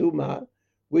sort of tuma,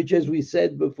 which, as we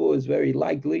said before, is very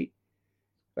likely,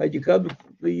 right? You're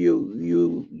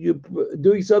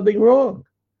doing something wrong.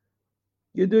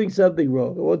 You're doing something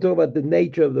wrong. I want to talk about the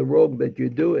nature of the wrong that you're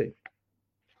doing.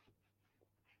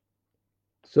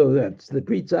 So that's the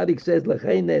Pri Tzadik says,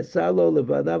 "L'chein ne'salo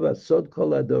levanav asod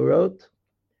kol adorot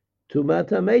tumat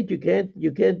tamei."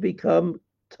 You can't become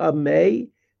tamei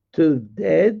to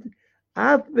dead.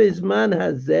 Af bizman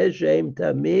hazeh she'em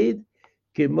tamid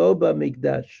kimo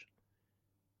b'mikdash.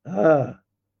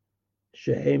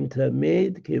 She'em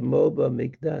tamid kimo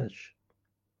b'mikdash.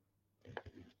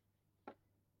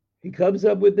 He comes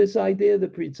up with this idea, the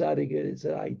Pri Tzadik. It's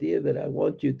an idea that I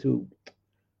want you to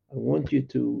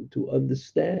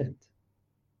understand.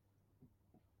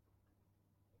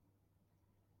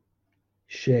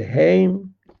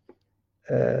 Shehem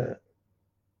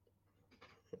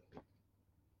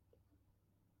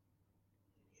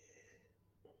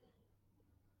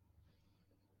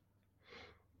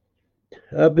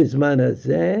בזמן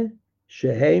הזה,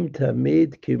 שהם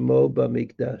תמיד כמו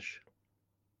במקדש.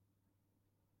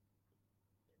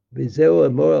 וזהו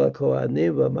אמור על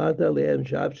הכהנים, ואמרת עליהם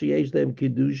שאף שיש להם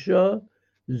קידושו,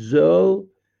 זו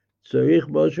צריך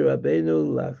משה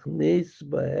רבנו להכניס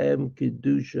בהם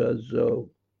קידושו זו.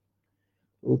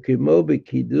 וכמו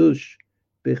בקידוש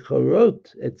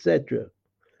בכורות, etc.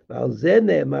 ועל זה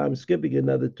נאמר, I'm skipping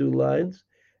another 2 lines,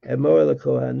 אמור על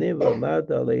הכהנים,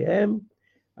 ואמרת עליהם,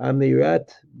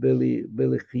 אמירת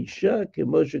בלחישה,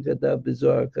 כמו שכתב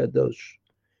בזוהר הקדוש.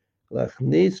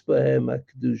 להכניס בהם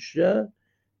הקדושה,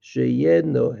 שיהיה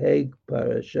נוהג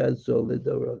פרשה זו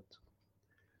לדורות.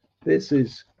 This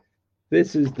is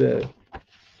the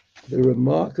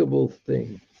remarkable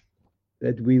thing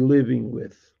that we're living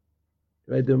with,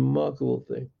 right? The remarkable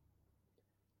thing.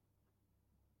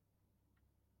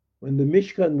 When the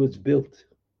Mishkan was built,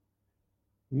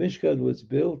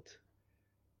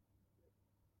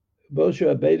 Moshe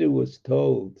Rabbeinu was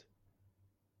told,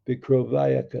 Bikrovai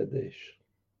HaKadosh,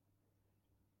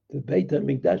 the Beit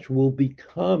HaMikdash will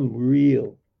become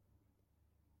real.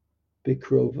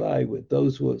 Bikrovai, with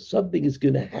those who are, something is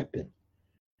going to happen.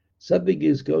 Something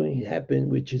is going to happen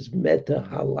which is meta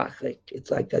halachic.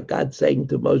 It's like a God saying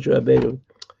to Moshe Rabbeinu,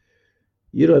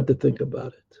 you don't have to think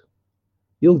about it.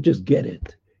 You'll just get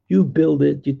it. You build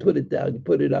it, you put it down, you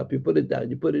put it up, you put it down,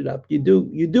 you put it up. You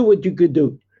do what you could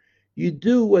do. You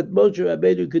do what Moshe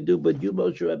Rabbeinu could do, but you,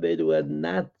 Moshe Rabbeinu, are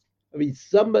not.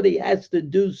 Somebody has to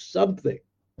do something.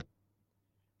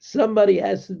 Somebody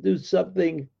has to do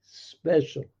something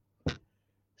special,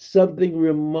 something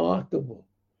remarkable,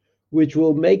 which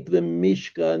will make the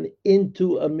Mishkan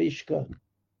into a Mishkan.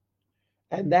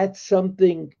 And that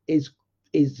something is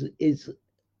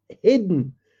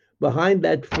hidden behind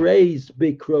that phrase,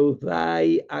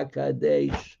 Bikrovai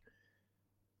Akadesh.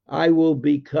 I will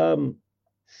become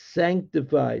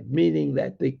sanctified, meaning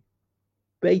that the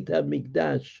Beit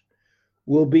HaMikdash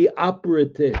will be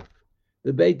operative.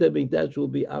 The Beit HaMikdash will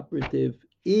be operative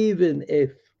even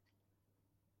if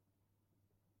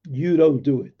you don't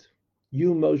do it.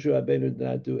 You, Moshe Rabbeinu, did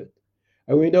not do it.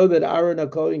 And we know that Aaron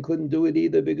HaKohen couldn't do it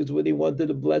either because when he wanted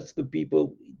to bless the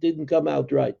people, it didn't come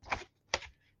out right.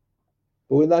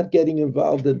 But we're not getting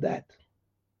involved in that.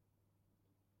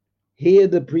 Here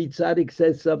the Pri Tzadik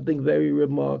says something very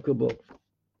remarkable.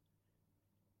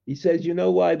 He says, you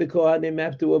know why the Kohanim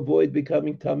have to avoid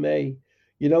becoming Tamei?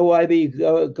 You know why the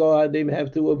Kohanim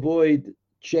have to avoid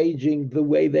changing the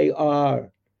way they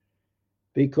are?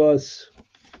 Because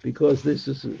this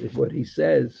is what he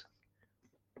says.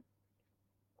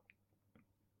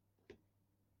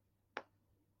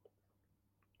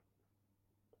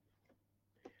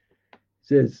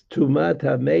 He says, Tumat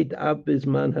hamet ab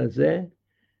bizman hazeh,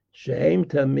 shehem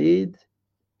tamid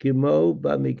kimo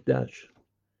b'mikdash.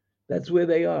 That's where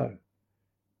they are.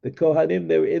 The Kohanim,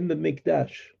 they're in the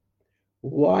Mikdash.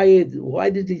 Why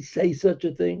did he say such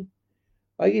a thing?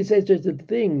 Why did he say such a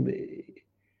thing?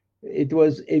 It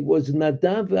was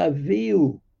Nadav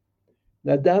Avihu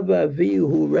Nadav Avihu,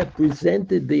 who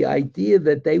represented the idea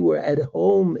that they were at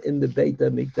home in the Beit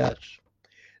HaMikdash.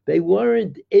 They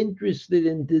weren't interested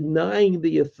in denying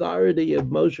the authority of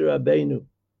Moshe Rabbeinu.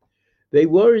 They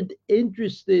weren't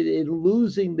interested in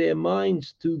losing their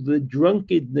minds to the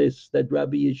drunkenness that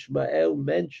Rabbi Ishmael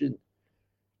mentioned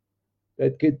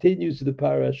that continues the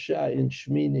parasha in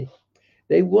Shmini.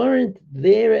 They weren't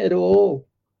there at all.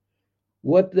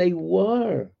 What they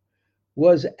were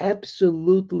was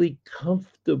absolutely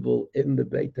comfortable in the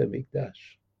Beit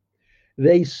HaMikdash.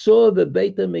 They saw the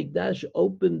Beit HaMikdash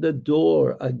open the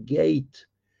door, a gate,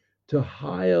 to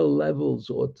higher levels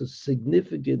or to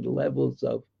significant levels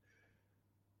of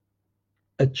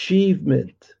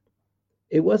achievement.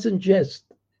 It wasn't just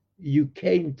you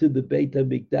came to the Beit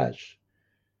HaMikdash,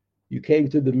 you came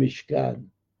to the Mishkan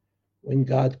when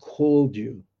God called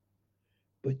you,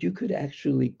 but you could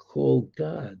actually call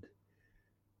God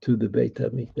to the Beit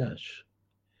HaMikdash.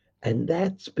 And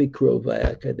that's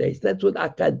Bikrovai HaKadesh. That's what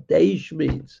HaKadesh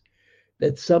means,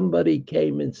 that somebody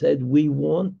came and said, we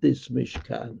want this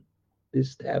Mishkan,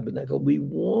 this tabernacle. We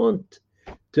want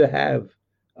to have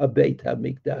a Beit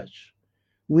HaMikdash.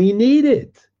 We need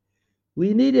it.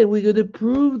 We need it. We're going to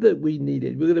prove that we need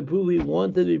it. We're going to prove we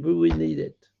want it. We prove we need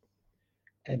it.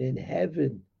 And in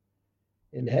heaven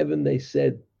they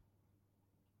said,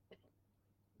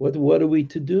 what are we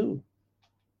to do?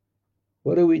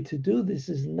 What are we to do? This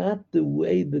is not the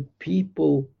way that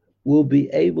people will be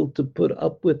able to put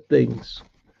up with things.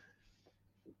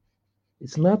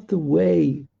 It's not the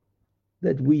way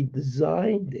that we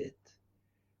designed it.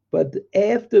 But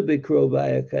after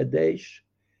Bikrovai HaKadesh,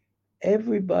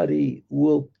 everybody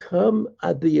will come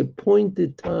at the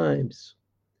appointed times.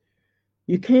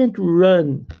 You can't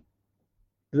run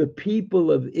the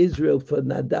people of Israel for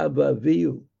Nadav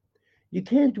Avihu. You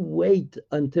can't wait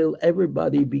until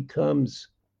everybody becomes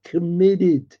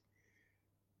committed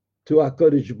to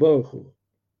HaKadosh Baruch Hu.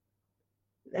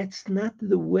 That's not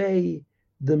the way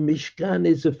the Mishkan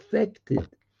is affected.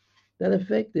 Not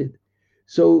affected.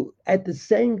 So at the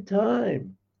same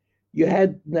time, you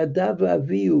had Nadav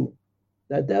Avihu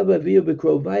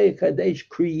B'Krovai Kadesh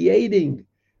creating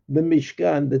the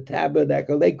Mishkan, the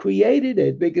tabernacle. They created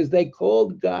it because they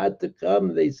called God to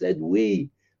come. They said, we,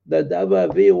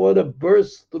 Nadav Avihu, want to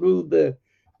burst through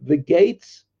the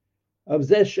gates of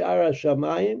Zeh Shara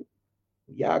Shamayim,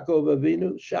 Yaakov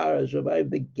Avinu, Shara Shamayim,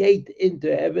 the gate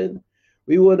into heaven.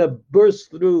 We want to burst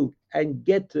through and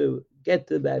get to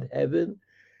that heaven.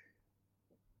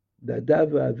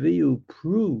 Nadav Avihu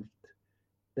proved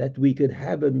that we could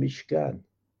have a Mishkan.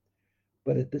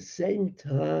 But at the same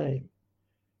time,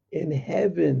 in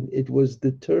heaven, it was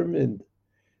determined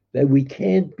that we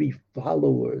can't be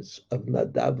followers of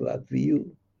Nadav Avihu.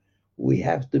 We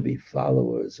have to be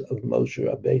followers of Moshe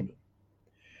Rabbeinu.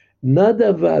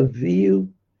 Nadav Avihu,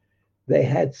 they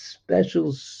had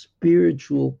special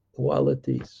spiritual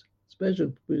qualities.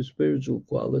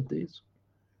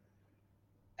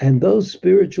 And those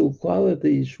spiritual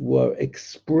qualities were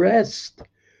expressed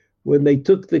when they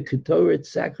took the Ketoret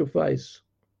sacrifice,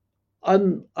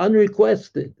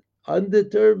 unrequested,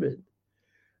 undetermined.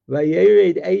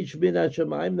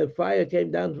 The fire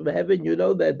came down from heaven. You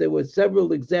know that there were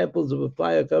several examples of a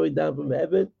fire coming down from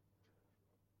heaven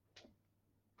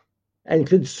and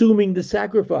consuming the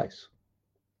sacrifice.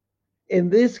 In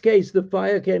this case, the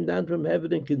fire came down from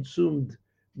heaven and consumed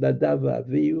Nadav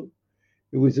Avihu.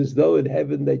 It was as though in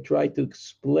heaven they tried to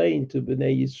explain to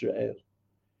Bnei Yisrael,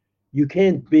 you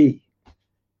can't be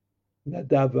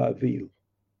Nadav Avihu.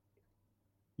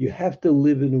 You have to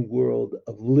live in a world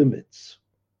of limits.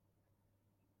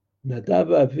 Nadav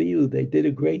Avihu, they did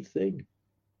a great thing,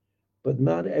 but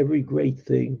not every great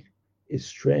thing is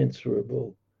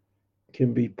transferable,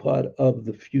 can be part of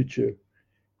the future,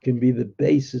 can be the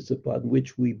basis upon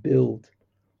which we build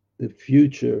the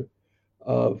future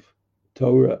of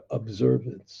Torah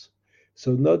observance.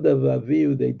 So Nadav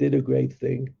Avihu, they did a great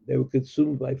thing. They were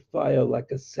consumed by fire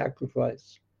like a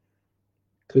sacrifice.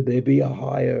 Could there be a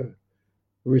higher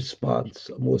response,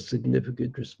 a more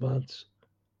significant response?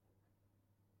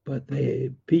 But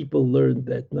people learned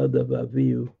that Nadav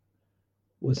Avihu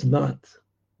was not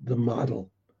the model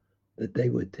that they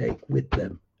would take with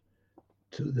them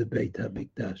to the Beit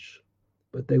HaMikdash.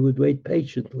 But they would wait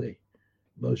patiently,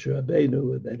 Moshe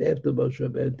Rabbeinu, and then after Moshe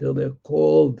Rabbeinu, until they're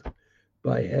called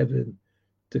by heaven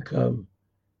to come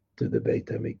to the Beit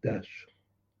HaMikdash.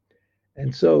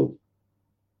 And so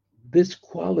this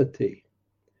quality,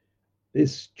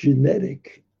 this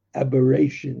genetic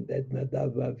aberration that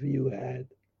Nadav Avihu had,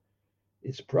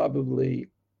 is probably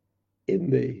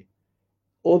in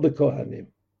all the Kohanim.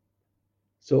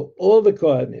 So all the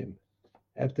Kohanim,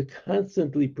 have to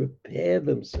constantly prepare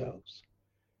themselves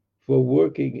for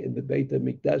working in the Beit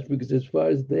HaMikdash, because as far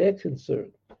as they're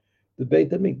concerned, the Beit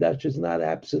HaMikdash is not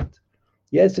absent.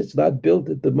 Yes, it's not built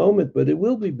at the moment, but it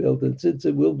will be built. And since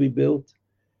it will be built,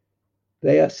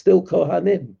 they are still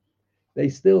Kohanim. They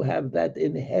still have that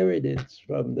inheritance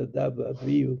from the Dava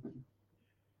Avihu.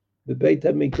 The Beit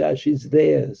HaMikdash is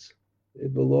theirs.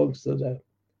 It belongs to them.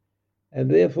 And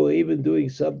therefore, even doing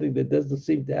something that doesn't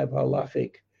seem to have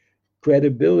halachic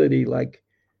credibility, like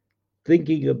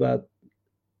thinking about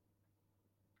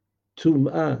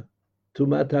Tumat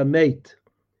HaMeit,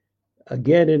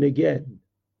 again and again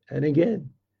and again,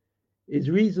 is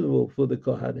reasonable for the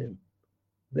Kohanim.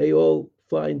 They all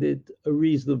find it a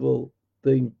reasonable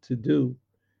thing to do.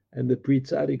 And the Pri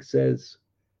Tzaddik says,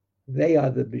 they are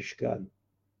the Mishkan.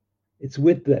 It's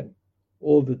with them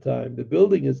all the time. The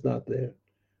building is not there,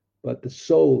 but the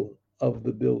soul of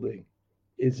the building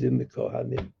is in the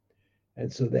Kohanim.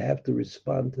 And so they have to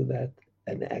respond to that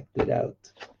and act it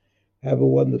out. Have a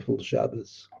wonderful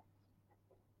Shabbos.